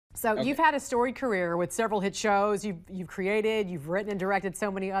So Okay. you've had a storied career with several hit shows. You've created, you've written and directed so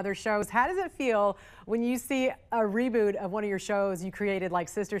many other shows. How does it feel when you see a reboot of one of your shows you created, like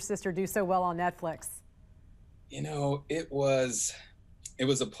Sister Sister, do so well on Netflix? You know, it was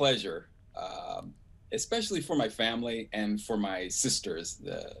a pleasure, especially for my family and for my sisters.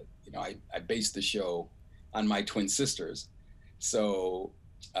 I based the show on my twin sisters, so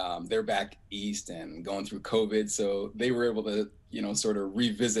they're back east and going through COVID, so they were able to, sort of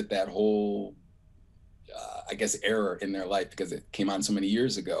revisit that whole, I guess, era in their life because it came on so many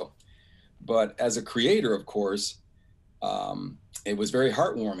years ago. But as a creator, of course, it was very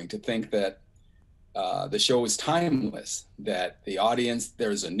heartwarming to think that the show is timeless, that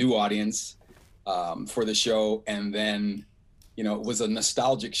there's a new audience for the show. And then, it was a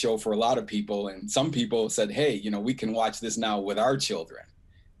nostalgic show for a lot of people. And some people said, hey, we can watch this now with our children.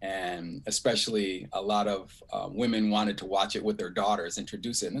 And especially a lot of women wanted to watch it with their daughters,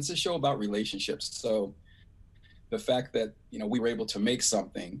 introduce it. And it's a show about relationships. So the fact that, we were able to make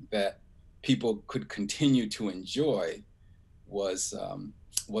something that people could continue to enjoy was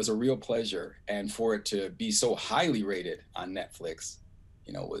a real pleasure. And for it to be so highly rated on Netflix,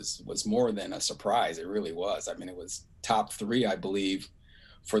 was more than a surprise. It really was. I mean, it was top 3, I believe,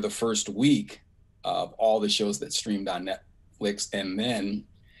 for the first week of all the shows that streamed on Netflix. And then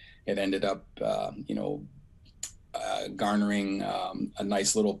it ended up, garnering a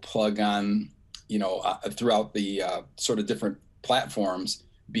nice little plug on, throughout the sort of different platforms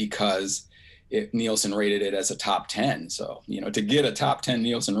because Nielsen rated it as a top 10. So, to get a top 10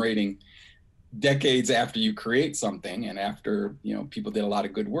 Nielsen rating decades after you create something and after, people did a lot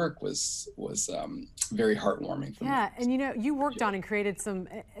of good work was very heartwarming for me. Yeah, and you worked on and created some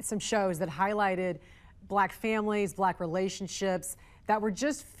shows that highlighted Black families, Black relationships, that were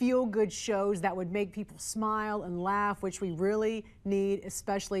just feel-good shows that would make people smile and laugh, which we really need,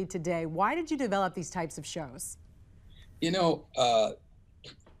 especially today. Why did you develop these types of shows?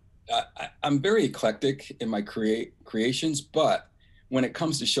 I'm very eclectic in my creations, but when it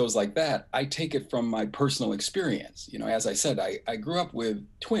comes to shows like that, I take it from my personal experience. As I said, I grew up with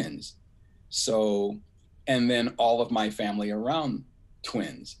twins. So, and then all of my family around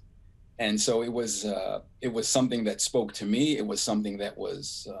twins. And so it was something that spoke to me. It was something that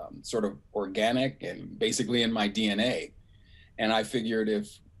was sort of organic and basically in my DNA. And I figured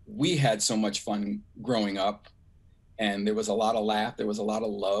if we had so much fun growing up, and there was a lot of laugh, there was a lot of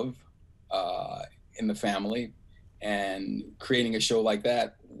love in the family, and creating a show like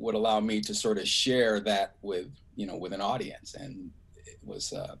that would allow me to sort of share that with an audience. And it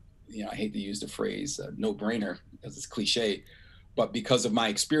was, I hate to use the phrase no brainer because it's cliche, but because of my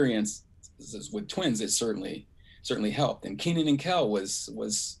experience with twins, it certainly helped. And Kenan and Kel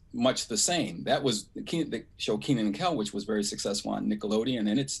was much the same. That was the show Kenan and Kel, which was very successful on Nickelodeon,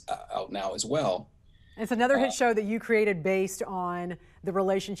 and it's out now as well. It's another hit show that you created based on the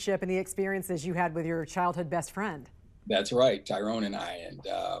relationship and the experiences you had with your childhood best friend. That's right, Tyrone and I. And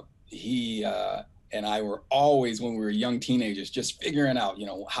he and I were always, when we were young teenagers, just figuring out,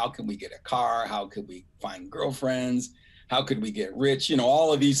 how could we get a car? How could we find girlfriends? How could we get rich?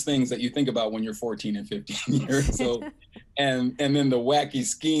 All of these things that you think about when you're 14 and 15 years old. And then the wacky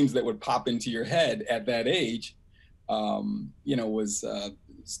schemes that would pop into your head at that age, was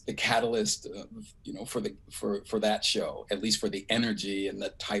the catalyst, for that show, at least for the energy and the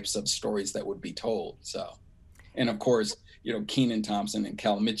types of stories that would be told. So, and of course, Kenan Thompson and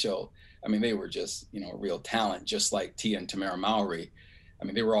Kel Mitchell, I mean, they were just, a real talent, just like Tia and Tamera Mowry. I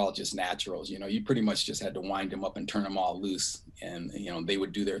mean, they were all just naturals. You pretty much just had to wind them up and turn them all loose, and they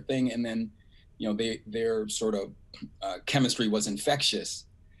would do their thing. And then, their sort of chemistry was infectious,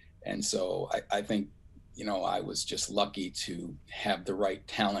 and so I think, I was just lucky to have the right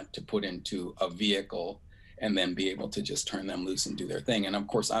talent to put into a vehicle, and then be able to just turn them loose and do their thing. And of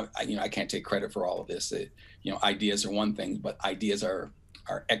course, I can't take credit for all of this. Ideas are one thing, but ideas are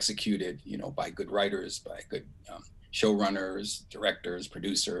executed, by good writers, by good showrunners, directors,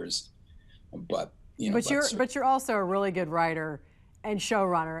 producers. But you're also a really good writer and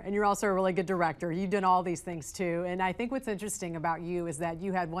showrunner, and you're also a really good director. You've done all these things too. And I think what's interesting about you is that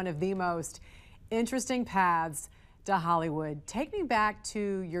you had one of the most interesting paths to Hollywood. Take me back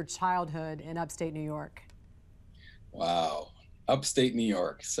to your childhood in upstate New York. Wow, upstate New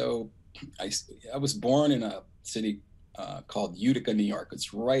York. So I was born in a city called Utica, New York.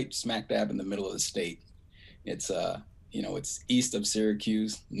 It's right smack dab in the middle of the state. It's it's east of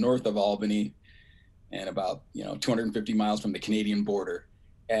Syracuse, north of Albany, and about 250 miles from the Canadian border.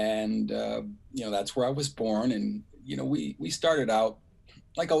 And that's where I was born. And we started out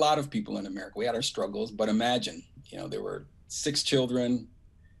like a lot of people in America. We had our struggles, but imagine, there were 6 children,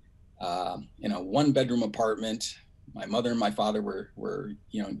 in a 1-bedroom apartment. My mother and my father were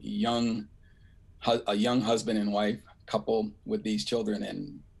a young husband and wife couple with these children.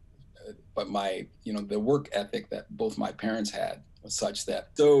 And, but the work ethic that both my parents had was such that,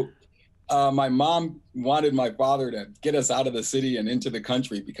 my mom wanted my father to get us out of the city and into the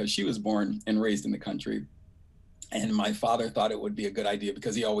country because she was born and raised in the country. And my father thought it would be a good idea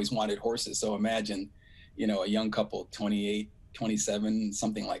because he always wanted horses. So imagine, a young couple, 28, 27,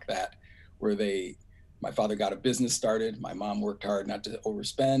 something like that, where my father got a business started. My mom worked hard not to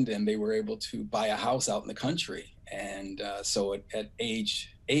overspend, and they were able to buy a house out in the country. And so at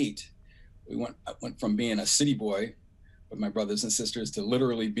age 8, I went from being a city boy with my brothers and sisters to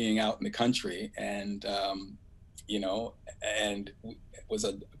literally being out in the country. And, and it was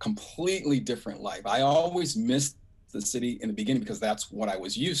a completely different life. I always missed the city in the beginning because that's what I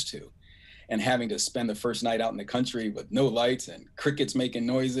was used to. And having to spend the first night out in the country with no lights and crickets making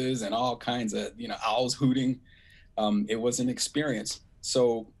noises and all kinds of, owls hooting, it was an experience.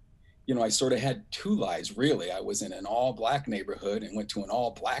 So, I sort of had 2 lives, really. I was in an all-Black neighborhood and went to an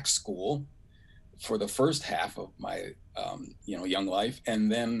all-Black school for the first half of my, young life.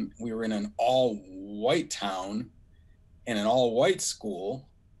 And then we were in an all-white town in an all-white school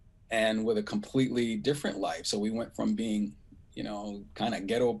and with a completely different life. So we went from being, kind of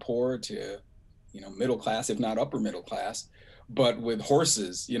ghetto poor to, middle class, if not upper middle class, but with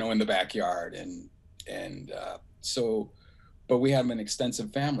horses, in the backyard. But we have an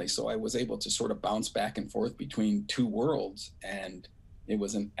extensive family. So I was able to sort of bounce back and forth between 2 worlds. And it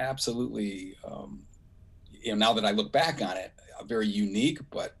was an absolutely, now that I look back on it, a very unique,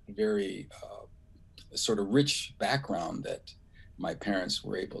 but very sort of rich background that my parents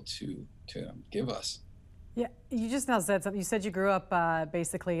were able to give us. Yeah, you just now said something. You said you grew up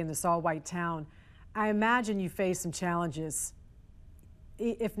basically in this all-white town. I imagine you faced some challenges,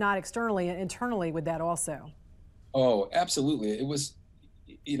 if not externally, internally with that also. Oh, absolutely. It was,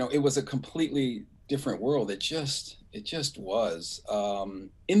 it was a completely different world. It just was.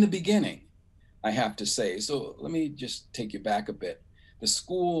 In the beginning, I have to say. So let me just take you back a bit. The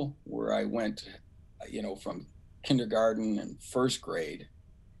school where I went, from kindergarten and first grade,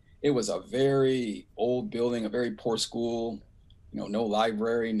 it was a very old building, a very poor school, no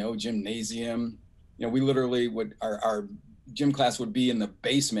library, no gymnasium. We literally our gym class would be in the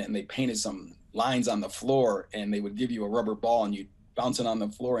basement, and they painted some lines on the floor, and they would give you a rubber ball and you'd bounce it on the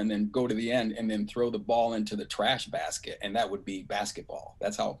floor and then go to the end and then throw the ball into the trash basket. And that would be basketball.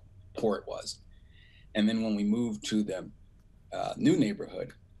 That's how poor it was. And then when we moved to the new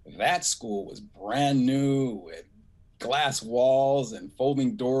neighborhood, that school was brand new with glass walls and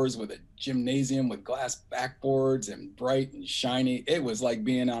folding doors with a gymnasium with glass backboards and bright and shiny. It was like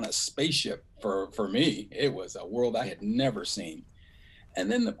being on a spaceship for me. It was a world I had never seen.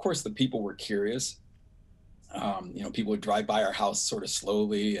 And then, of course, the people were curious. People would drive by our house sort of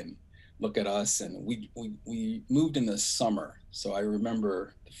slowly and look at us. And we moved in the summer. So I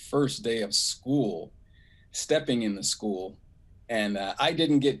remember the first day of school, stepping in the school, and I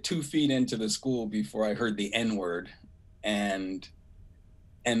didn't get 2 feet into the school before I heard the N-word. And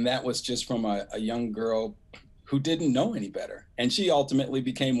that was just from a young girl who didn't know any better. And she ultimately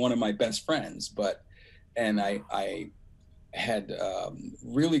became one of my best friends. I had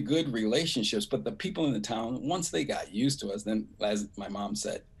really good relationships, but the people in the town, once they got used to us, then, as my mom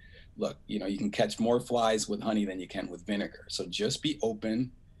said, look, you can catch more flies with honey than you can with vinegar. So just be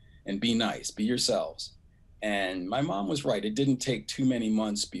open and be nice, be yourselves. And my mom was right. It didn't take too many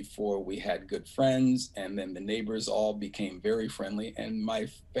months before we had good friends, and then the neighbors all became very friendly. And my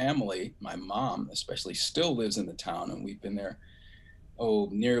family, my mom especially, still lives in the town, and we've been there,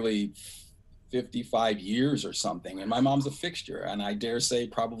 nearly 55 years or something. And my mom's a fixture, and I dare say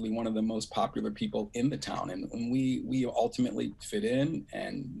probably one of the most popular people in the town. And we ultimately fit in,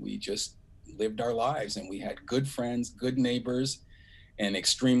 and we just lived our lives, and we had good friends, good neighbors, and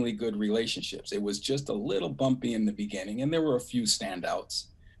extremely good relationships. It was just a little bumpy in the beginning, and there were a few standouts,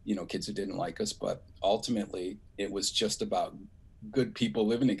 kids who didn't like us, but ultimately it was just about good people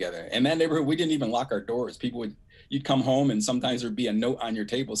living together. And that neighborhood, we didn't even lock our doors. You'd come home and sometimes there'd be a note on your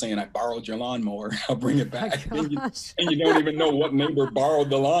table saying, I borrowed your lawnmower, I'll bring it back. And you don't even know what neighbor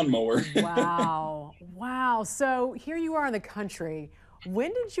borrowed the lawnmower. Wow. So here you are in the country.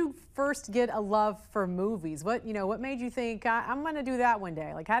 When did you first get a love for movies? What made you think, I'm going to do that one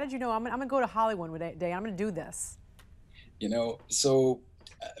day? Like, how did you know I'm going to go to Hollywood one day? I'm going to do this. So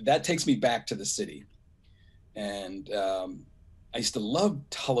that takes me back to the city. And I used to love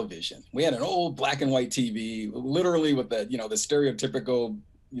television. We had an old black and white TV, literally with the stereotypical,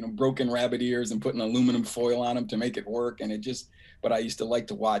 broken rabbit ears and putting aluminum foil on them to make it work. But I used to like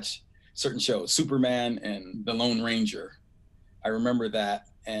to watch certain shows, Superman and the Lone Ranger. I remember that.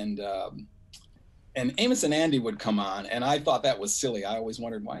 And Amos and Andy would come on, and I thought that was silly. I always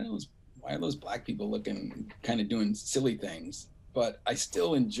wondered, why are those black people looking, kind of doing silly things? But I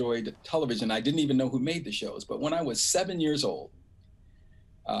still enjoyed television. I didn't even know who made the shows. But when I was 7 years old,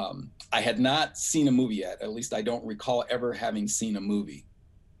 I had not seen a movie yet. At least I don't recall ever having seen a movie.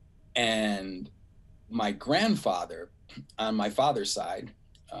 And my grandfather, on my father's side,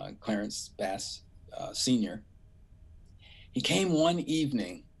 Clarence Bass Sr., he came one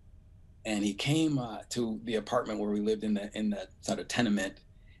evening, and he came to the apartment where we lived in the sort of tenement.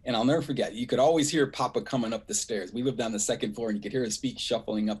 And I'll never forget, you could always hear Papa coming up the stairs. We lived on the second floor, and you could hear his feet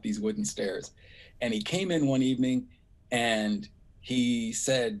shuffling up these wooden stairs. And he came in one evening, and he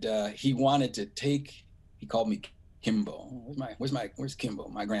said he wanted to take, he called me Kimbo. Where's Kimbo,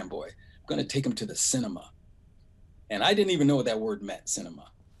 my grandboy? I'm going to take him to the cinema. And I didn't even know what that word meant, cinema.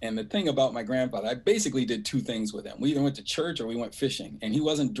 And the thing about my grandfather, I basically did two things with him. We either went to church or we went fishing. And he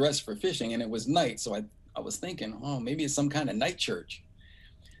wasn't dressed for fishing, and it was night. So I was thinking, oh, maybe it's some kind of night church.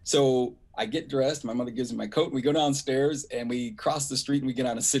 So I get dressed, my mother gives me my coat, and we go downstairs, and we cross the street, and we get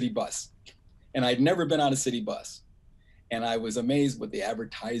on a city bus. And I'd never been on a city bus. And I was amazed with the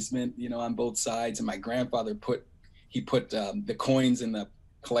advertisement, on both sides. And my grandfather put the coins in the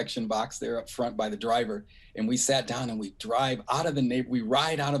collection box there up front by the driver. And we sat down, and we ride out of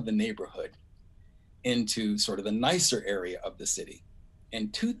the neighborhood into sort of the nicer area of the city.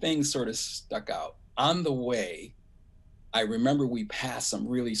 And two things sort of stuck out. On the way, I remember we passed some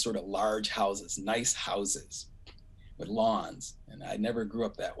really sort of large houses, nice houses with lawns. And I never grew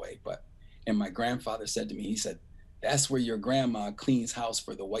up that way. And my grandfather said to me, he said, "That's where your grandma cleans house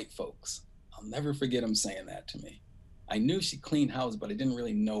for the white folks." I'll never forget him saying that to me. I knew she cleaned house, but I didn't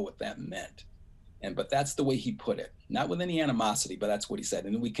really know what that meant. But that's the way he put it, not with any animosity, but that's what he said.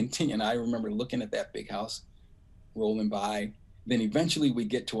 And then we continue. And I remember looking at that big house, rolling by. Then eventually we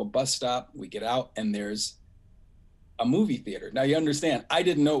get to a bus stop, we get out, and there's a movie theater. Now you understand, I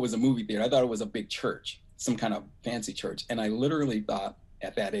didn't know it was a movie theater. I thought it was a big church, some kind of fancy church. And I literally thought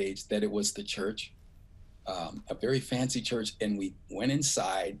at that age that it was the church, a very fancy church. And we went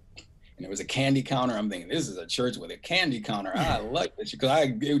inside, and there was a candy counter. I'm thinking, this is a church with a candy counter. I like this, because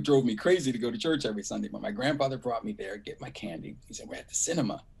it drove me crazy to go to church every Sunday. But my grandfather brought me there, get my candy. He said, "We're at the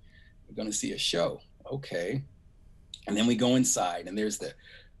cinema. We're going to see a show." Okay. And then we go inside, and there's the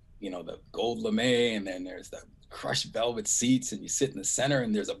gold lame, and then there's the crushed velvet seats, and you sit in the center,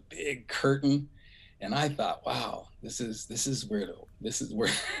 and there's a big curtain. And I thought, wow, this is where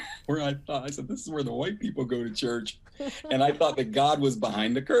I thought, I said, this is where the white people go to church. And I thought that God was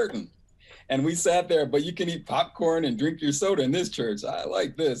behind the curtain. And we sat there, but you can eat popcorn and drink your soda in this church. I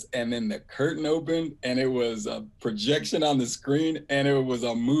like this. And then the curtain opened, and it was a projection on the screen, and it was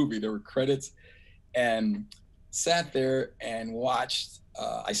a movie. There were credits, and sat there and watched.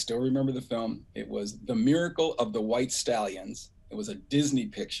 I still remember the film. It was The Miracle of the White Stallions. It was a Disney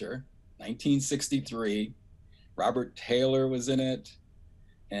picture, 1963. Robert Taylor was in it.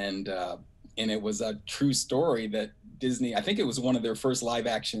 And it was a true story that Disney, I think it was one of their first live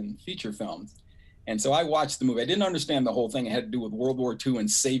action feature films. And so I watched the movie. I didn't understand the whole thing. It had to do with World War II and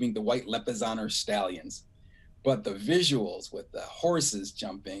saving the white Lipizzaner stallions. But the visuals with the horses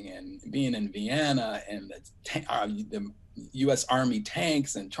jumping and being in Vienna and the U.S. Army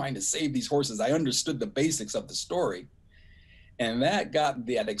tanks and trying to save these horses, I understood the basics of the story. And that got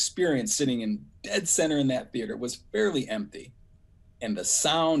that experience sitting in dead center in that theater. It was fairly empty. And the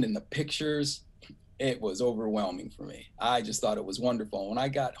sound and the pictures, it was overwhelming for me. I just thought it was wonderful. When I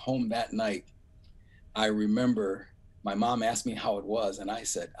got home that night, I remember my mom asked me how it was. And I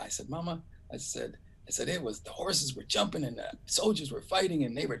said, "Mama," I said, "it was, the horses were jumping and the soldiers were fighting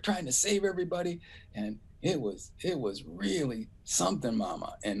and they were trying to save everybody. And it was really something,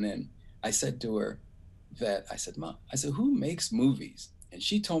 Mama." And then I said to her Mom, "Who makes movies?" And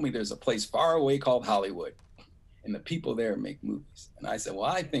she told me there's a place far away called Hollywood, and the people there make movies. And I said, "Well,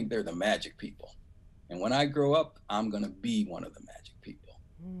 I think they're the magic people. And when I grow up, I'm going to be one of the magic people."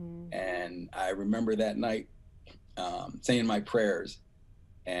 And I remember that night saying my prayers.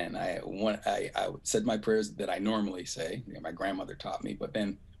 And I said my prayers that I normally say, my grandmother taught me. But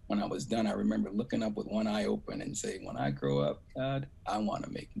then when I was done, I remember looking up with one eye open and saying, when I grow up, God, I want to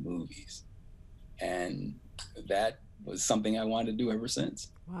make movies. And that was something I wanted to do ever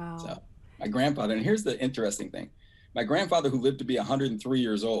since. Wow. So my grandfather, and here's the interesting thing. My grandfather, who lived to be 103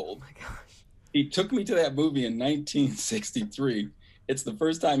 years old, oh my gosh, he took me to that movie in 1963. It's the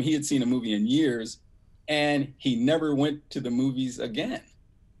first time he had seen a movie in years, and he never went to the movies again,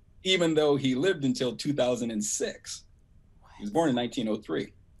 even though he lived until 2006. He was born in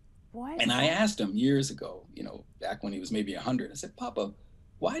 1903. What? And I asked him years ago, back when he was maybe 100, I said, Papa,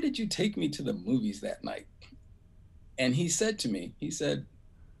 why did you take me to the movies that night? And he said to me, he said,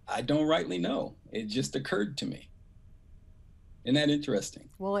 I don't rightly know. It just occurred to me. Isn't that interesting?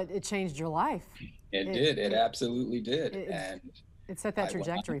 Well, it changed your life. It did. It absolutely did. And it set that I went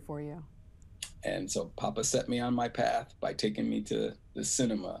trajectory on. for you. And so Papa set me on my path by taking me to the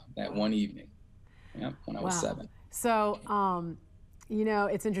cinema that one evening, when I was 7. So,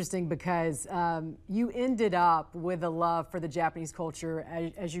 it's interesting because you ended up with a love for the Japanese culture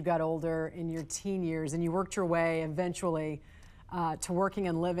as you got older in your teen years, and you worked your way eventually to working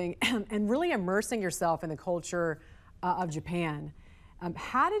and living and really immersing yourself in the culture of Japan.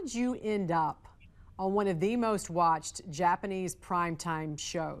 How did you end up on one of the most watched Japanese primetime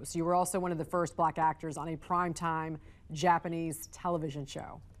shows? You were also one of the first Black actors on a primetime Japanese television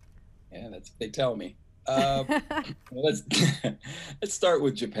show. Yeah, that's what they tell me. Let's start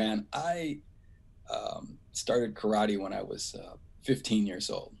with Japan. I started karate when I was 15 years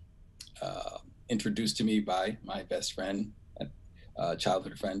old. Introduced to me by my best friend,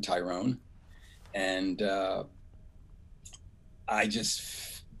 childhood friend Tyrone, and I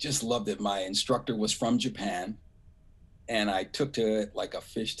just loved it. My instructor was from Japan, and I took to it like a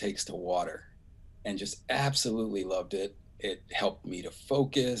fish takes to water, and just absolutely loved it. It helped me to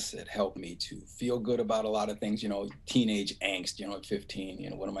focus. It helped me to feel good about a lot of things, teenage angst, at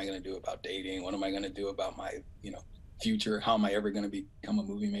 15, what am I going to do about dating? What am I going to do about my, future? How am I ever going to become a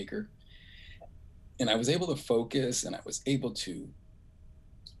movie maker? And I was able to focus, and I was able to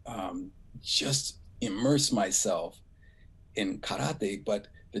just immerse myself in karate. But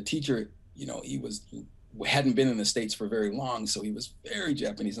the teacher, he hadn't been in the States for very long, so he was very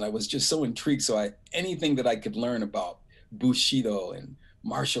Japanese, and I was just so intrigued. So anything that I could learn about Bushido and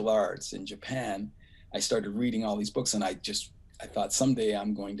martial arts in Japan, I started reading all these books, and I thought someday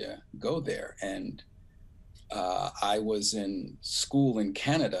I'm going to go there. And I was in school in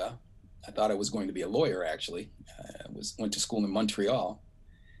Canada. I thought I was going to be a lawyer, actually. Went to school in Montreal,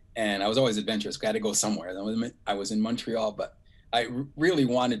 and I was always adventurous. I had to go somewhere. I was in Montreal, but I really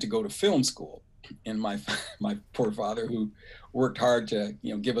wanted to go to film school. And my poor father, who worked hard to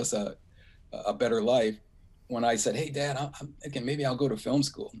give us a better life, when I said, hey, Dad, I'm thinking maybe I'll go to film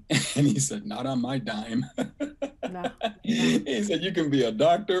school. And he said, not on my dime. No. He said, you can be a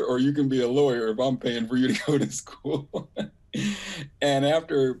doctor or you can be a lawyer if I'm paying for you to go to school. And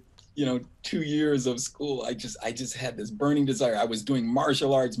after, 2 years of school, I just had this burning desire. I was doing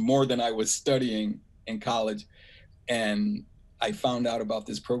martial arts more than I was studying in college. And I found out about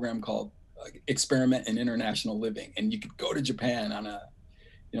this program called Experiment in International Living. And you could go to Japan on a,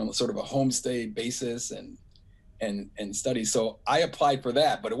 sort of a homestay basis and study. So I applied for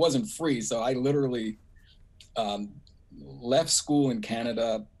that, but it wasn't free. So I literally left school in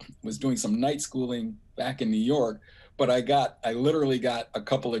Canada, was doing some night schooling back in New York, but I literally got a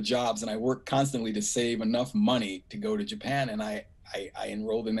couple of jobs, and I worked constantly to save enough money to go to Japan. And I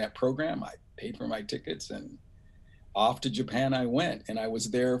enrolled in that program. I paid for my tickets, and off to Japan I went. And I was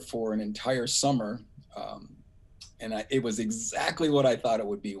there for an entire summer. And it was exactly what I thought it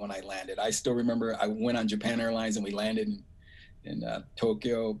would be when I landed. I still remember I went on Japan Airlines, and we landed in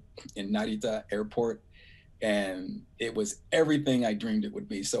Tokyo, in Narita Airport. And it was everything I dreamed it would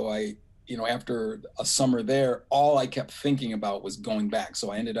be. So after a summer there, all I kept thinking about was going back. So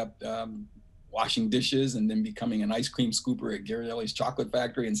I ended up washing dishes and then becoming an ice cream scooper at Ghirardelli's Chocolate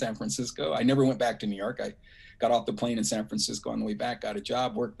Factory in San Francisco. I never went back to New York. I got off the plane in San Francisco on the way back, got a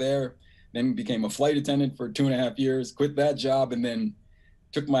job, worked there. Then became a flight attendant for 2.5 years, quit that job, and then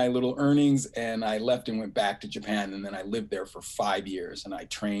took my little earnings, and I left and went back to Japan. And then I lived there for 5 years, and I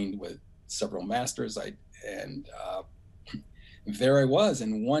trained with several masters. There I was.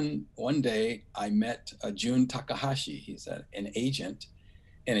 And one day I met Jun Takahashi. He's an agent,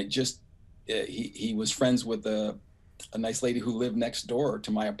 and he was friends with a nice lady who lived next door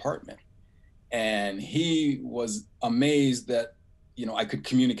to my apartment. And he was amazed that I could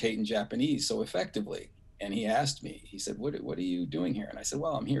communicate in Japanese so effectively. And he asked me, he said, what are you doing here? And I said,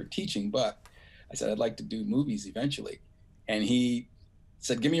 well, I'm here teaching, but I said, I'd like to do movies eventually. And he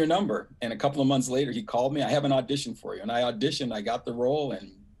said, give me your number. And a couple of months later, he called me, I have an audition for you. And I auditioned, I got the role.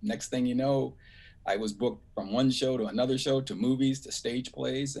 And next thing you know, I was booked from one show to another show, to movies, to stage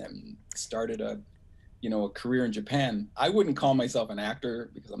plays, and started a career in Japan. I wouldn't call myself an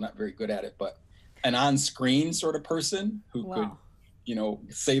actor because I'm not very good at it, but an on-screen sort of person who could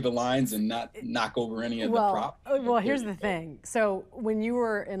say the lines and not knock over any of the prop. Well, here's the thing. So when you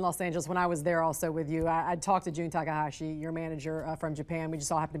were in Los Angeles, when I was there also with you, I talked to Jun Takahashi, your manager from Japan. We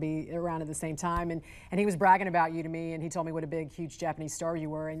just all happened to be around at the same time, and he was bragging about you to me, and he told me what a big, huge Japanese star you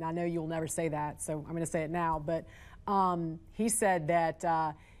were. And I know you'll never say that, so I'm going to say it now. But he said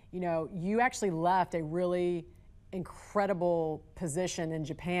that you actually left a really incredible position in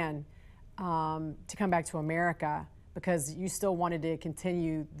Japan to come back to America, because you still wanted to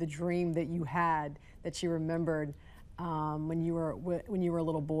continue the dream that you had, that you remembered when you were a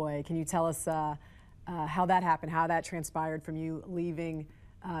little boy. Can you tell us how that happened, how that transpired from you leaving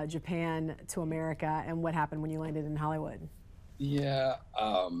Japan to America, and what happened when you landed in Hollywood? Yeah,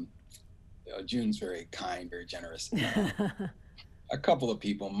 Jun's very kind, very generous. A couple of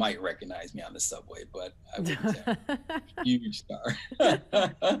people might recognize me on the subway, but I wouldn't say I'm a huge star.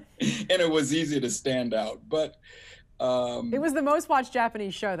 And it was easy to stand out, but it was the most watched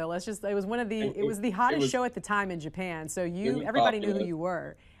Japanese show, though. It was one of the, it was the hottest show at the time in Japan. So everybody knew who you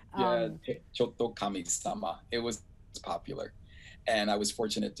were. Yeah, Chotto Kami-sama. It was popular. And I was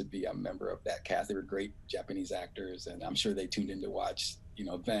fortunate to be a member of that cast. They were great Japanese actors, and I'm sure they tuned in to watch,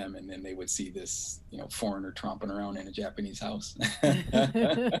 them, and then they would see this, foreigner tromping around in a Japanese house.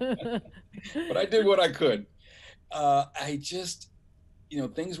 But I did what I could. I just,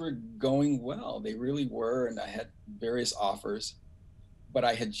 things were going well. They really were, and I had various offers. But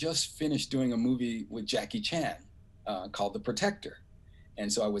I had just finished doing a movie with Jackie Chan called The Protector.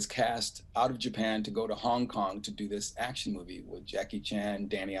 And so I was cast out of Japan to go to Hong Kong to do this action movie with Jackie Chan,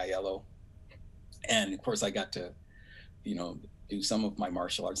 Danny Aiello. And of course I got to, do some of my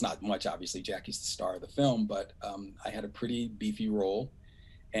martial arts, not much, obviously. Jackie's the star of the film, but I had a pretty beefy role.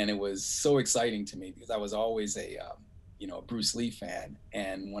 And it was so exciting to me because I was always a Bruce Lee fan.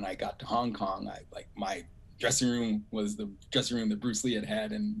 And when I got to Hong Kong, my dressing room was the dressing room that Bruce Lee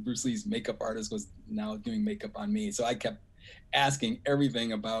had, and Bruce Lee's makeup artist was now doing makeup on me. So I kept asking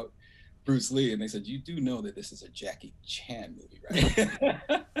everything about Bruce Lee, and they said, "You do know that this is a Jackie Chan movie,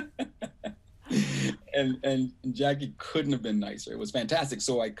 right?" and Jackie couldn't have been nicer. It was fantastic.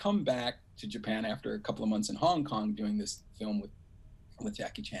 So I come back to Japan after a couple of months in Hong Kong doing this film with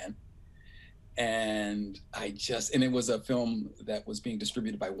Jackie Chan. And it was a film that was being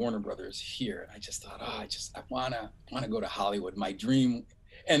distributed by Warner Brothers here. And I just thought, I wanna go to Hollywood. My dream,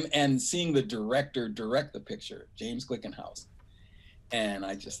 and seeing the director direct the picture, James Glickenhaus. And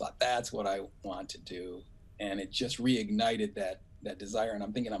I just thought, that's what I want to do. And it just reignited that desire. And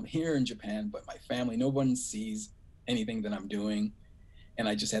I'm thinking, I'm here in Japan, but my family, no one sees anything that I'm doing. And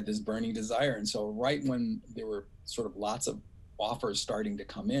I just had this burning desire. And so right when there were sort of lots of offers starting to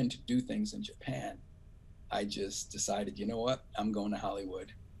come in to do things in Japan, I just decided, you know what, I'm going to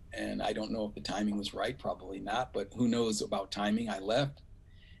Hollywood. And I don't know if the timing was right, probably not, but who knows about timing. I left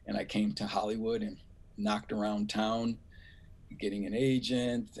and I came to Hollywood and knocked around town, getting an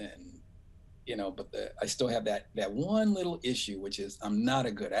agent, and but I still have that one little issue, which is I'm not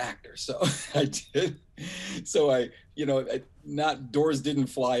a good actor. So doors didn't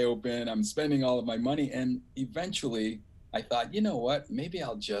fly open. I'm spending all of my money. And eventually I thought, you know what, maybe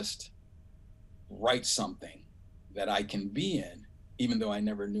I'll just write something that I can be in, even though I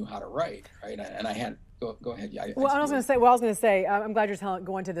never knew how to write, right? And I had, go ahead. Yeah, I was going to say, I'm glad you're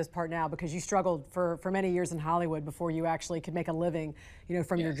going to this part now, because you struggled for many years in Hollywood before you actually could make a living,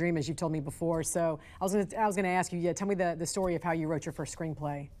 from your dream, as you've told me before. So I was going to ask you, tell me the story of how you wrote your first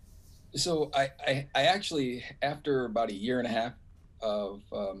screenplay. So I actually, after about a year and a half of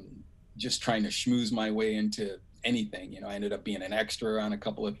just trying to schmooze my way into anything, I ended up being an extra on a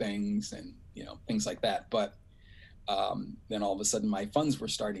couple of things and, things like that. But then all of a sudden my funds were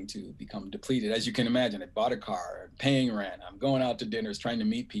starting to become depleted. As you can imagine, I bought a car, paying rent, I'm going out to dinners, trying to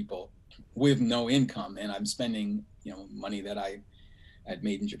meet people with no income, and I'm spending, money that I had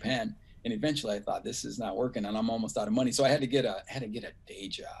made in Japan. And eventually I thought, this is not working, and I'm almost out of money. So I had to get a day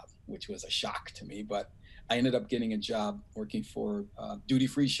job, which was a shock to me. But I ended up getting a job working for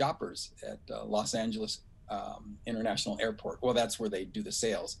duty-free shoppers at Los Angeles International Airport. Well, that's where they do the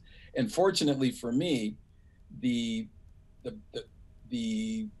sales. And fortunately for me, the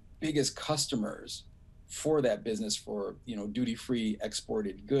biggest customers for that business, for duty-free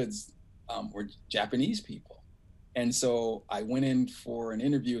exported goods, were Japanese people. And so I went in for an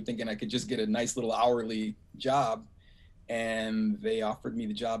interview thinking I could just get a nice little hourly job, and they offered me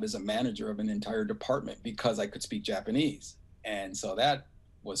the job as a manager of an entire department because I could speak Japanese. And so that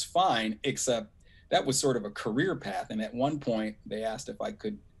was fine, except that was sort of a career path. And at one point they asked if I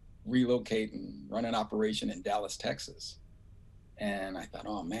could relocate and run an operation in Dallas, Texas. And I thought,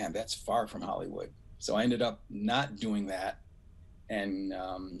 oh man, that's far from Hollywood. So I ended up not doing that. and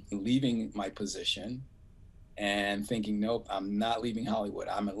leaving my position and thinking, nope, I'm not leaving Hollywood.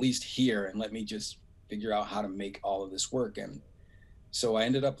 I'm at least here, and let me just figure out how to make all of this work. And so I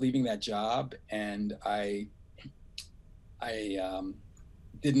ended up leaving that job, and I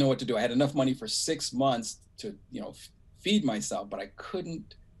didn't know what to do. I had enough money for 6 months to, feed myself, but I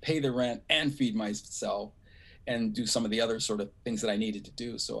couldn't pay the rent and feed myself and do some of the other sort of things that I needed to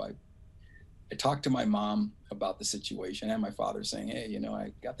do. So I talked to my mom about the situation, and my father, saying, hey,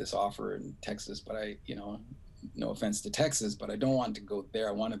 I got this offer in Texas, but no offense to Texas, but I don't want to go there.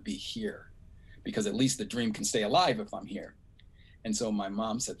 I want to be here, because at least the dream can stay alive if I'm here. And so my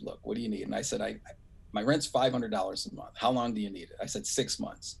mom said, look, what do you need? And I said, my rent's $500 a month. How long do you need it? I said, 6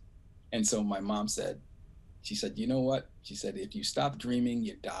 months. And so my mom said, she said, you know what? She said, if you stop dreaming,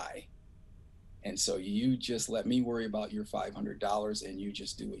 you die. And so you just let me worry about your $500, and you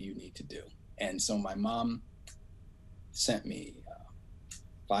just do what you need to do. And so my mom sent me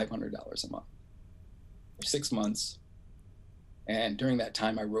 $500 a month for 6 months. And during that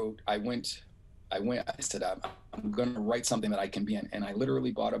time, I said, I'm going to write something that I can be in. And I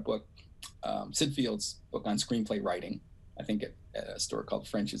literally bought a book, Sid Field's book on screenplay writing, I think at a store called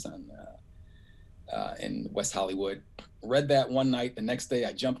French's in West Hollywood. Read that one night. The next day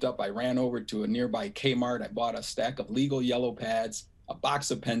I jumped up, I ran over to a nearby Kmart. I bought a stack of legal yellow pads, a box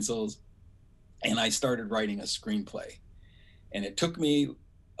of pencils, and I started writing a screenplay. And it took me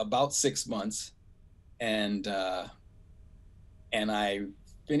about 6 months, and I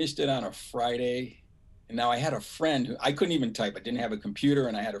finished it on a Friday. And now I had a friend who, I couldn't even type. I didn't have a computer.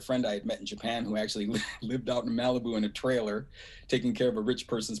 And I had a friend I had met in Japan who actually lived out in Malibu in a trailer, taking care of a rich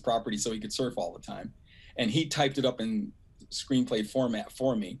person's property so he could surf all the time. And he typed it up in screenplay format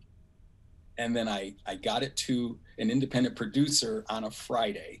for me. And then I got it to an independent producer on a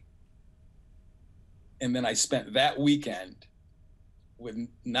Friday. And then I spent that weekend with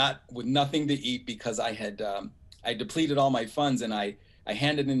nothing to eat, because I had depleted all my funds, and I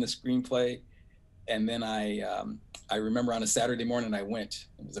handed in the screenplay. And then I remember on a Saturday morning, it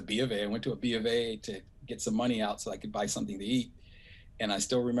was a B of A. I went to a B of A to get some money out so I could buy something to eat. And I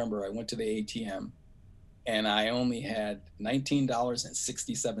still remember I went to the ATM, and I only had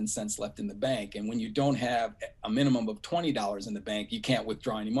 $19.67 left in the bank. And when you don't have a minimum of $20 in the bank, you can't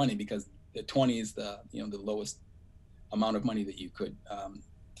withdraw any money, because the 20 is the lowest amount of money that you could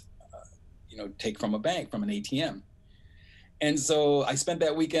take from a bank, from an ATM. And so I spent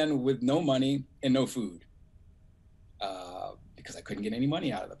that weekend with no money and no food, because I couldn't get any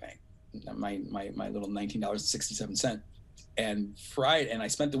money out of the bank. My little $19.67. And I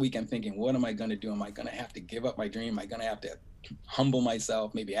spent the weekend thinking, what am I going to do? Am I going to have to give up my dream? Am I going to have to humble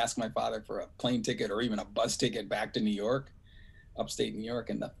myself, maybe ask my father for a plane ticket or even a bus ticket back to New York, upstate New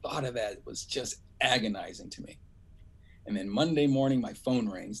York? And the thought of that was just agonizing to me. And then Monday morning, my phone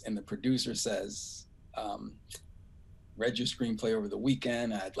rings, and the producer says, read your screenplay over the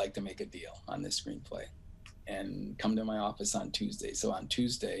weekend. I'd like to make a deal on this screenplay, and come to my office on Tuesday. So on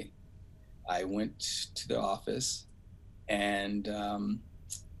Tuesday, I went to the office, and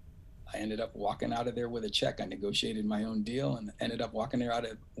I ended up walking out of there with a check. I negotiated my own deal and ended up walking there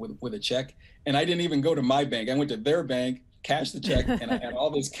with a check. And I didn't even go to my bank. I went to their bank, cashed the check, and I had all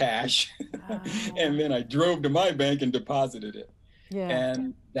this cash. And then I drove to my bank and deposited it. Yeah.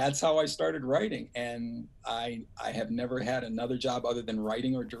 And that's how I started writing. And I have never had another job other than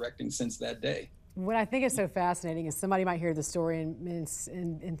writing or directing since that day. What I think is so fascinating is somebody might hear the story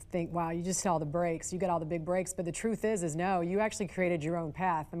and think, wow, you just saw the breaks, you got all the big breaks. But the truth is no, you actually created your own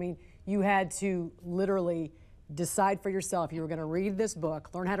path. I mean, you had to literally decide for yourself. You were going to read this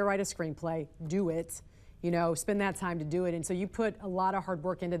book, learn how to write a screenplay, do it, spend that time to do it. And so you put a lot of hard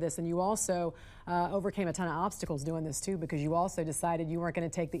work into this, and you also overcame a ton of obstacles doing this too, because you also decided you weren't going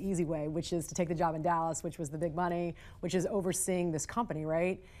to take the easy way, which is to take the job in Dallas, which was the big money, which is overseeing this company,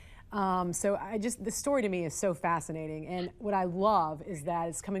 right? So the story to me is so fascinating. And what I love is that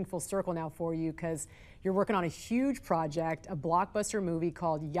it's coming full circle now for you, because you're working on a huge project, a blockbuster movie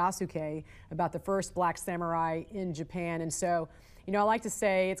called Yasuke, about the first black samurai in Japan. And so, I like to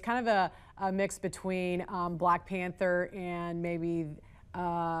say it's kind of a mix between Black Panther and maybe,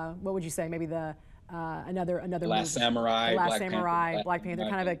 what would you say, maybe the another Last Samurai, The Last Samurai, Black Panther,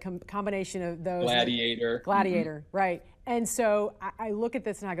 kind of a combination of those. Gladiator. Gladiator, right. And so I look at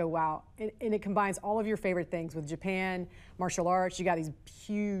this and I go, wow. And it combines all of your favorite things with Japan, martial arts. You got these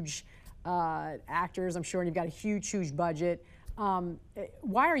huge actors, I'm sure, and you've got a huge budget.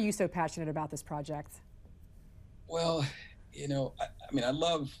 Why are you so passionate about this project? Well, I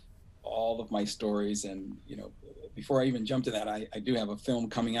love all of my stories. And, before I even jump to that, I do have a film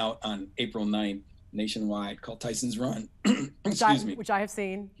coming out on April 9th nationwide called Tyson's Run. Excuse me. Which I have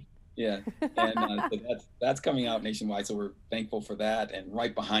seen. Yeah, and so that's coming out nationwide, so we're thankful for that. And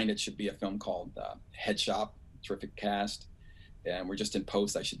right behind it should be a film called Head Shop, terrific cast, and we're just in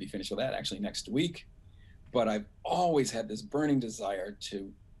post. I should be finished with that actually next week. But I've always had this burning desire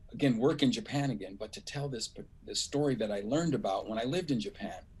to, again, work in Japan again, but to tell this story that I learned about when I lived in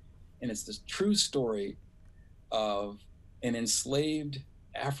Japan. And it's this true story of an enslaved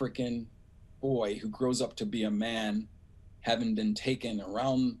African boy who grows up to be a man, having been taken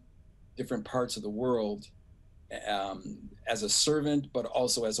around different parts of the world as a servant, but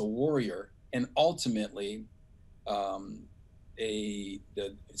also as a warrior. And ultimately,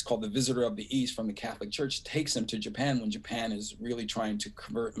 it's called the Visitor of the East from the Catholic Church, takes him to Japan when Japan is really trying to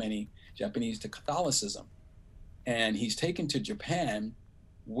convert many Japanese to Catholicism. And he's taken to Japan,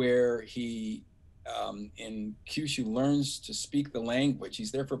 where he, in Kyushu, learns to speak the language.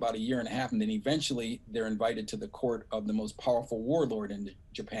 He's there for about 1.5 years, and then eventually they're invited to the court of the most powerful warlord in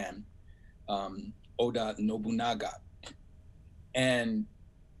Japan, Oda Nobunaga. And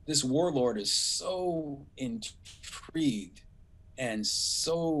this warlord is so intrigued and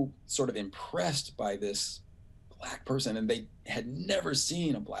so sort of impressed by this Black person, and they had never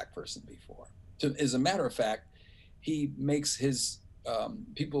seen a Black person before. So, as a matter of fact, he makes his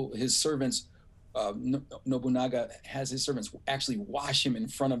his servants, Nobunaga has his servants actually wash him in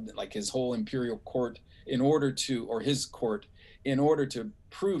front of like his whole imperial court his court, in order to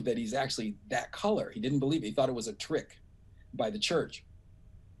prove that he's actually that color. He didn't believe it. He thought it was a trick by the church.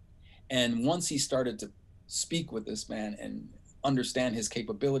 And once he started to speak with this man and understand his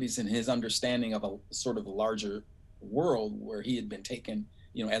capabilities and his understanding of a sort of larger world where he had been taken,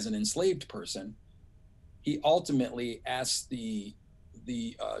 as an enslaved person, he ultimately asked the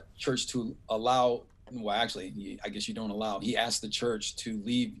church to allow, well, actually, I guess you don't allow, he asked the church to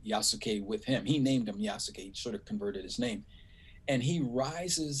leave Yasuke with him. He named him Yasuke, he sort of converted his name. And he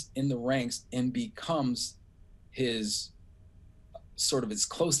rises in the ranks and becomes his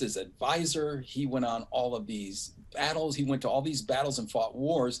closest advisor. He went on all of these battles. He went to all these battles and fought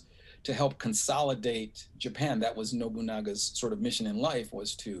wars to help consolidate Japan. That was Nobunaga's sort of mission in life,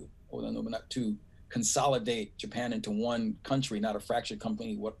 was to consolidate Japan into one country, not a fractured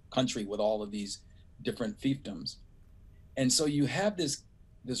country with all of these different fiefdoms. And so you have this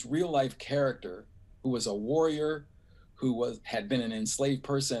real life character who was a warrior, who had been an enslaved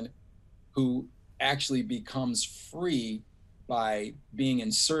person, who actually becomes free by being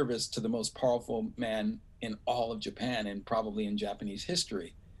in service to the most powerful man in all of Japan and probably in Japanese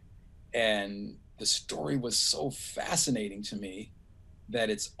history. And the story was so fascinating to me that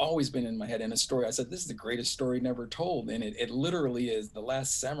it's always been in my head. And a story, I said, this is the greatest story never told. And it literally is The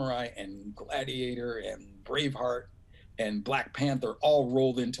Last Samurai and Gladiator and Braveheart and Black Panther all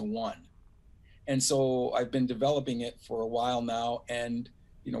rolled into one. And so I've been developing it for a while now, and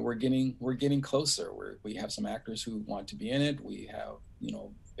we're getting closer. We have some actors who want to be in it. We have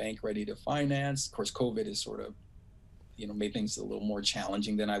bank ready to finance. Of course, COVID has sort of made things a little more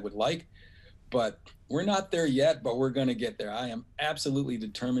challenging than I would like, but we're not there yet. But we're going to get there. I am absolutely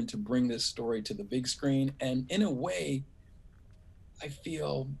determined to bring this story to the big screen. And in a way, I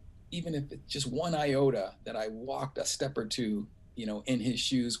feel, even if it's just one iota, that I walked a step or two in his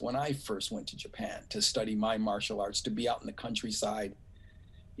shoes when I first went to Japan to study my martial arts, to be out in the countryside,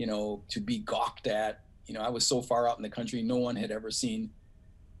 to be gawked at. I was so far out in the country, no one had ever seen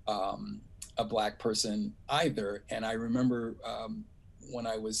a Black person either. And I remember when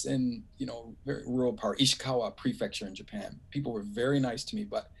I was in, very rural part, Ishikawa Prefecture in Japan, people were very nice to me,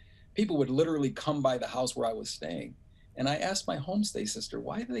 but people would literally come by the house where I was staying. And I asked my homestay sister,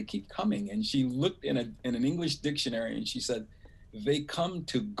 why do they keep coming? And she looked in an English dictionary and she said, they come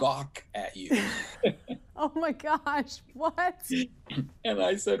to gawk at you. Oh my gosh, what? And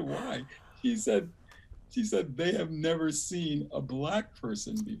I said, why? She said, they have never seen a Black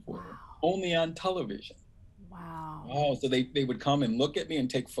person before, only on television. Wow. Oh, so they would come and look at me and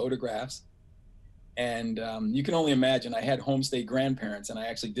take photographs. And you can only imagine, I had homestay grandparents, and I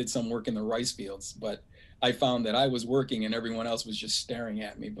actually did some work in the rice fields, but I found that I was working and everyone else was just staring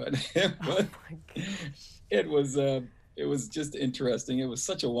at me. But it was just interesting. It was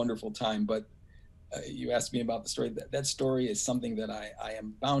such a wonderful time. But you asked me about the story. That story is something that I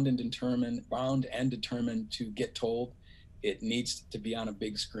am bound and determined to get told. It needs to be on a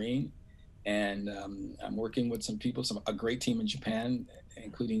big screen. And I'm working with some people, a great team in Japan,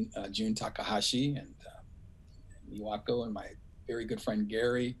 including Jun Takahashi and Miwako and my very good friend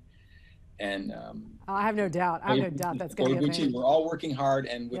Gary. And I have no doubt. That's going to be amazing. We're all working hard,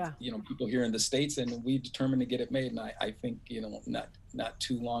 and with people here in the States, and we determined to get it made. And I think not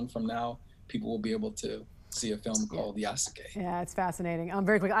too long from now, people will be able to see a film called Yasuke. Yeah, it's fascinating.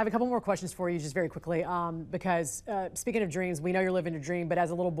 Very quick, I have a couple more questions for you, just very quickly, because speaking of dreams, we know you're living a dream, but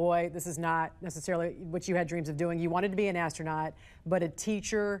as a little boy, this is not necessarily what you had dreams of doing. You wanted to be an astronaut, but a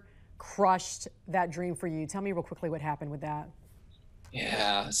teacher crushed that dream for you. Tell me real quickly what happened with that.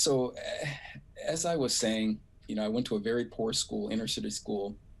 Yeah, so as I was saying, I went to a very poor school, inner city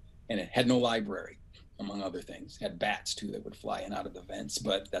school, and it had no library, among other things. It had bats too that would fly in out of the vents,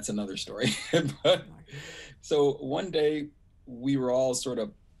 but that's another story. So one day we were all sort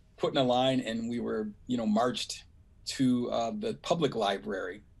of put in a line, and we were, marched to the public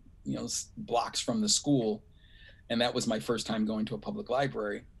library, blocks from the school. And that was my first time going to a public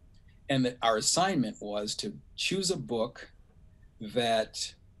library. And our assignment was to choose a book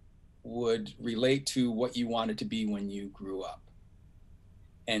that would relate to what you wanted to be when you grew up.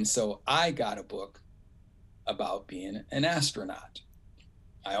 And so I got a book about being an astronaut.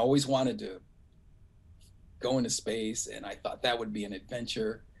 I always wanted to go into space, and I thought that would be an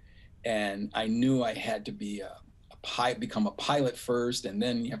adventure. And I knew I had to be become a pilot first, and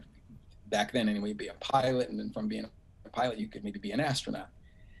then you have to, back then anyway, be a pilot, and then from being a pilot, you could maybe be an astronaut.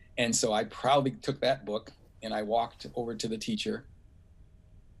 And so I proudly took that book, and I walked over to the teacher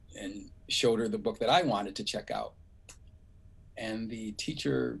and showed her the book that I wanted to check out. And the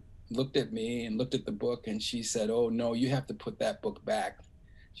teacher looked at me and looked at the book, and she said, "Oh no, you have to put that book back."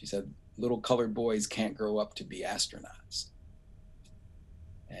 She said, "Little colored boys can't grow up to be astronauts."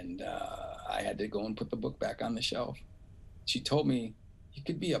 And I had to go and put the book back on the shelf. She told me, "You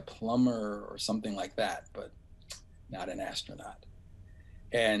could be a plumber or something like that, but not an astronaut."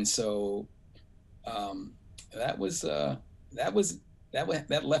 And so that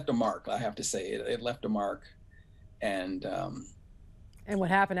left a mark. I have to say, it left a mark. And what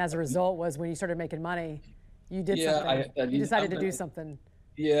happened as a result was when you started making money, you did something. You decided to do something.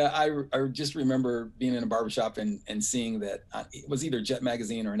 Yeah, I just remember being in a barbershop and seeing that it was either Jet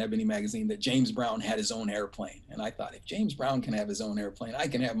magazine or an Ebony magazine that James Brown had his own airplane. And I thought, if James Brown can have his own airplane, I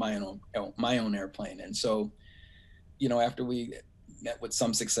can have my own airplane. And so, after we met with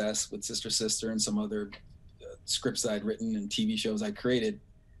some success with Sister Sister and some other scripts I'd written and TV shows I created,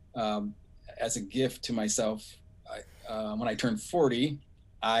 as a gift to myself, when I turned 40,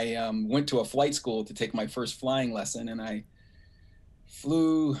 I went to a flight school to take my first flying lesson, and I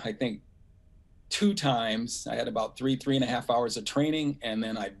flew, I think, 2 times. I had about 3.5 hours of training, and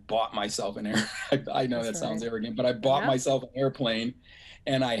then I bought myself an I know that sounds arrogant, but I bought myself an airplane,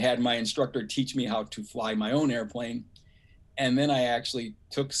 and I had my instructor teach me how to fly my own airplane. And then I actually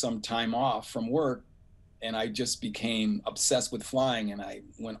took some time off from work, and I just became obsessed with flying, and I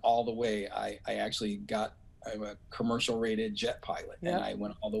went all the way. I actually got a commercial rated jet pilot, and I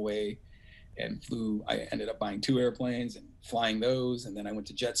went all the way and flew. I ended up buying 2 airplanes and flying those, and then I went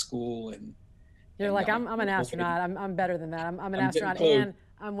to jet school. And you're like, I'm an astronaut. I'm better than that. I'm an astronaut, and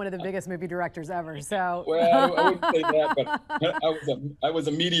I'm one of the biggest movie directors ever. So well, I wouldn't say that, but I was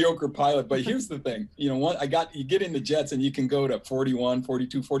a mediocre pilot. But here's the thing, you get into jets and you can go to 41,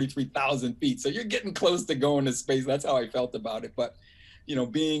 42, 43,000 feet. So you're getting close to going to space. That's how I felt about it. But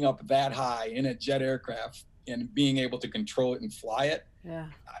being up that high in a jet aircraft and being able to control it and fly it,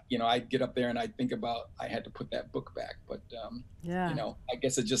 I'd get up there and I'd think about, I had to put that book back, but I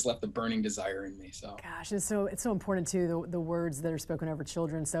guess it just left a burning desire in me. So gosh, it's so important too, the words that are spoken over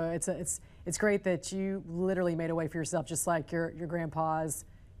children. So it's great that you literally made a way for yourself, just like your grandpas,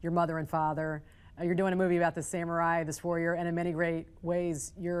 your mother and father. You're doing a movie about the samurai, this warrior, and in many great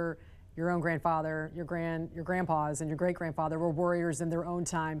ways, your own grandfather, your grandpas, and your great grandfather were warriors in their own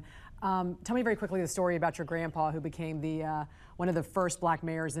time. Tell me very quickly the story about your grandpa, who became one of the first black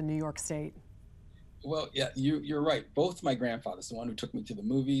mayors in New York State. Well, yeah, you're right. Both my grandfathers, the one who took me to the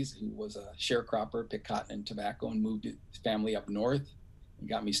movies, who was a sharecropper, picked cotton and tobacco, and moved his family up north and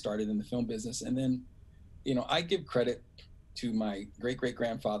got me started in the film business. And then, I give credit to my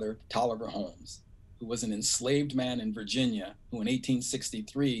great-great-grandfather, Tolliver Holmes, who was an enslaved man in Virginia, who in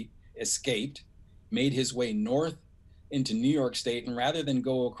 1863 escaped, made his way north into New York State, and rather than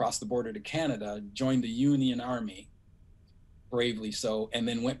go across the border to Canada, joined the Union Army, bravely so, and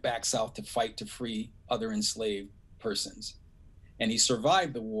then went back south to fight to free other enslaved persons. And he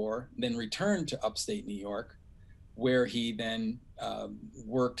survived the war, then returned to upstate New York, where he then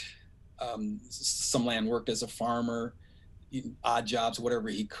worked some land, worked as a farmer, odd jobs, whatever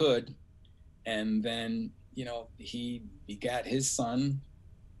he could. And then, he begat his son.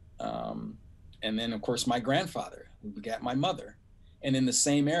 And then, of course, my grandfather, who begat my mother, and in the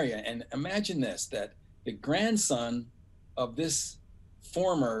same area. And imagine this, that the grandson of this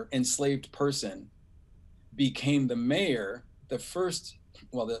former enslaved person became the mayor, the first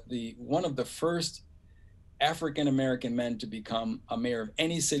well, the one of the first African American men to become a mayor of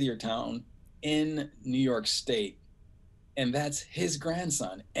any city or town in New York State, and that's his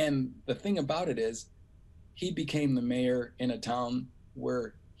grandson. And the thing about it is, he became the mayor in a town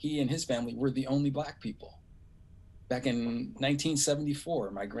where he and his family were the only Black people. Back in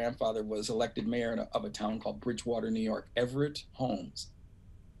 1974, my grandfather was elected mayor of a town called Bridgewater, New York, Everett Holmes.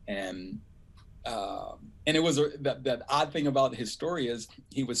 And it was that odd thing about his story is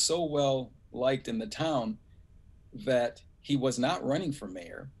he was so well liked in the town that he was not running for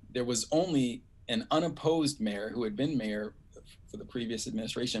mayor. There was only an unopposed mayor who had been mayor for the previous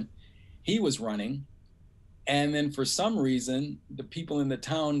administration. He was running. And then for some reason, the people in the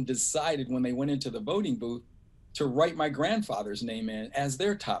town decided when they went into the voting booth to write my grandfather's name in as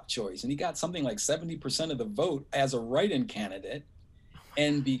their top choice. And he got something like 70% of the vote as a write-in candidate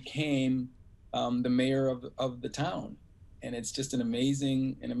and became the mayor of the town. And it's just an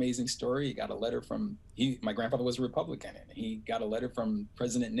amazing story. He got a letter from, my grandfather was a Republican, and he got a letter from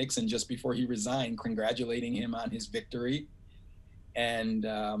President Nixon just before he resigned, congratulating him on his victory. And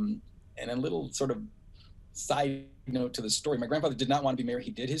a little sort of side note to the story, my grandfather did not want to be mayor.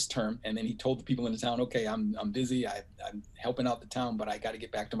 He did his term, and then he told the people in the town, okay, I'm busy, I'm helping out the town, but I got to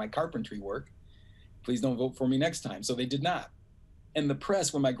get back to my carpentry work. Please don't vote for me next time. So they did not. And the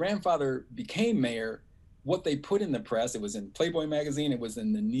press, when my grandfather became mayor, what they put in the press, it was in Playboy magazine, it was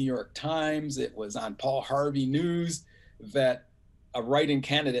in the New York Times, it was on Paul Harvey News, that a write-in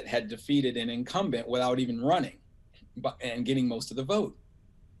candidate had defeated an incumbent without even running and getting most of the vote.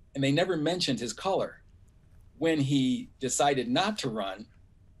 And they never mentioned his color. When he decided not to run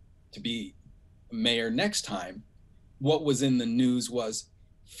to be mayor next time, what was in the news was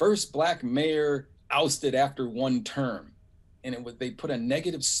first Black mayor ousted after one term. And they put a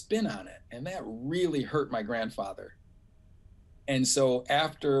negative spin on it. And that really hurt my grandfather. And so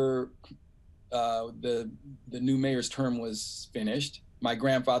after the new mayor's term was finished, my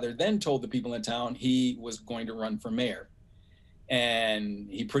grandfather then told the people in town he was going to run for mayor. And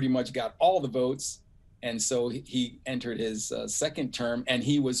he pretty much got all the votes. And so he entered his second term, and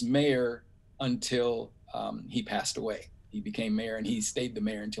he was mayor until he passed away. He became mayor, and he stayed the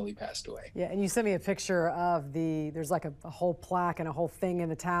mayor until he passed away. Yeah, and you sent me a picture of there's like a whole plaque and a whole thing in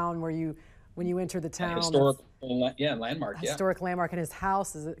the town where when you enter the town. Historical, landmark, yeah. Historic landmark, and his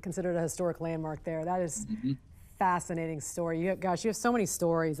house is considered a historic landmark there. That is fascinating story. You have so many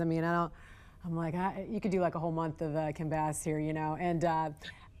stories. I mean, you could do like a whole month of Kim Bass here, you know, and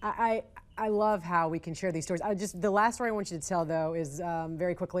I love how we can share these stories. The last story I want you to tell, though, is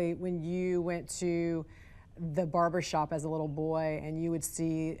very quickly when you went to the barber shop as a little boy, and you would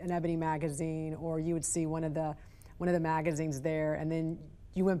see an Ebony magazine, or you would see one of the magazines there, and then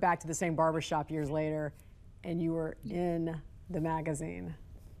you went back to the same barber shop years later, and you were in the magazine.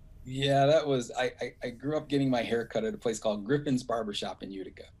 Yeah, that was I grew up getting my hair cut at a place called Griffin's Barbershop in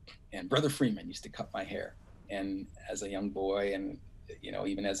Utica, and Brother Freeman used to cut my hair, and as a young boy, and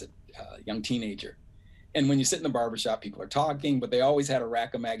even as a young teenager. And when you sit in the barbershop, people are talking, but they always had a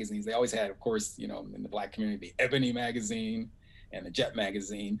rack of magazines. They always had, of course, in the Black community, the Ebony magazine and the Jet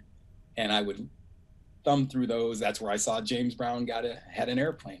magazine. And I would thumb through those. That's where I saw James Brown had an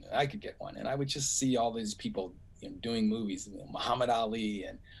airplane, and I could get one. And I would just see all these people doing movies. Muhammad Ali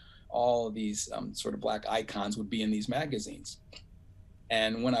and all of these sort of Black icons would be in these magazines.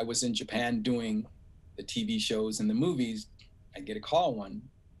 And when I was in Japan doing the TV shows and the movies, I get a call one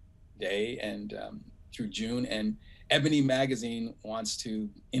day and through June, and Ebony magazine wants to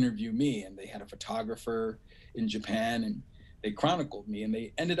interview me, and they had a photographer in Japan, and they chronicled me, and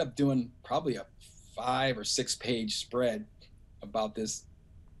they ended up doing probably a 5 or 6 page spread about this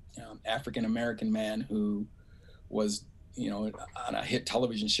African American man who was on a hit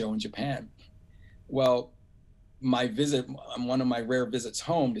television show in Japan. Well, on one of my rare visits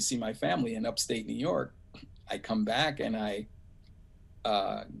home to see my family in upstate New York, I come back and I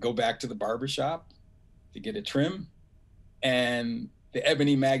go back to the barbershop to get a trim, and the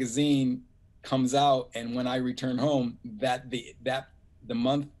Ebony magazine comes out. And when I return home, the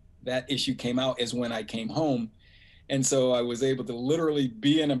month that issue came out is when I came home. And so I was able to literally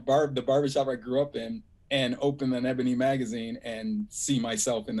be in the barbershop I grew up in and open an Ebony magazine and see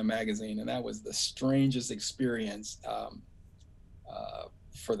myself in the magazine. And that was the strangest experience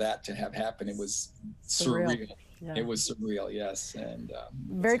for that to have happened. It was surreal. Yeah. It was surreal, yes. And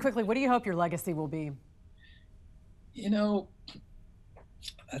very quickly, what do you hope your legacy will be?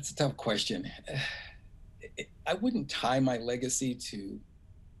 That's a tough question. I wouldn't tie my legacy to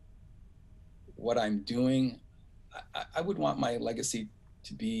what I'm doing. I would want my legacy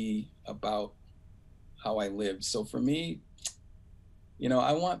to be about how I lived. So for me, You know,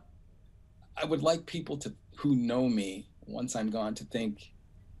 I would like people who know me once I'm gone to think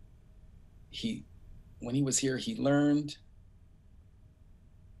when he was here, he learned,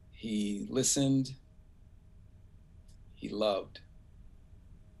 he listened, he loved,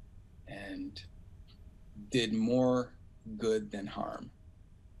 and did more good than harm.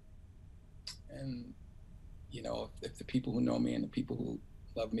 And, you know, if the people who know me and the people who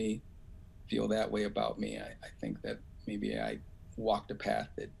love me feel that way about me, I think that maybe I walked a path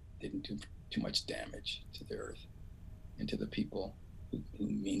that didn't do too much damage to the earth and to the people who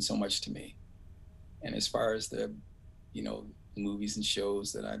mean so much to me. And as far as the, you know, movies and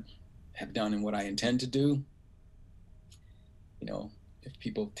shows that I have done and what I intend to do, you know, if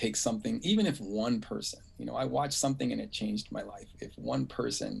people take something, even if one person, you know, I watched something and it changed my life. If one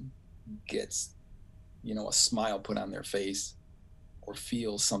person gets, you know, a smile put on their face or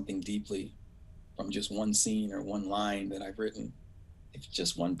feels something deeply from just one scene or one line that I've written, if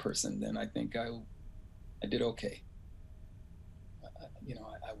just one person, then I think I did okay. You know,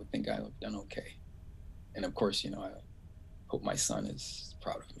 I would think I've done okay. And of course, you know, I hope my son is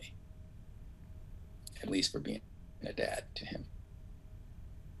proud of me, at least for being a dad to him.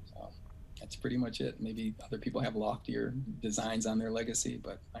 So that's pretty much it. Maybe other people have loftier designs on their legacy,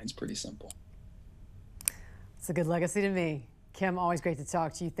 but mine's pretty simple. It's a good legacy to me. Kim, always great to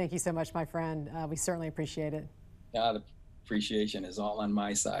talk to you. Thank you so much, my friend. We certainly appreciate it. Yeah, the appreciation is all on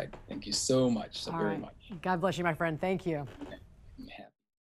my side. Thank you so much, so very much. God bless you, my friend. Thank you. Okay.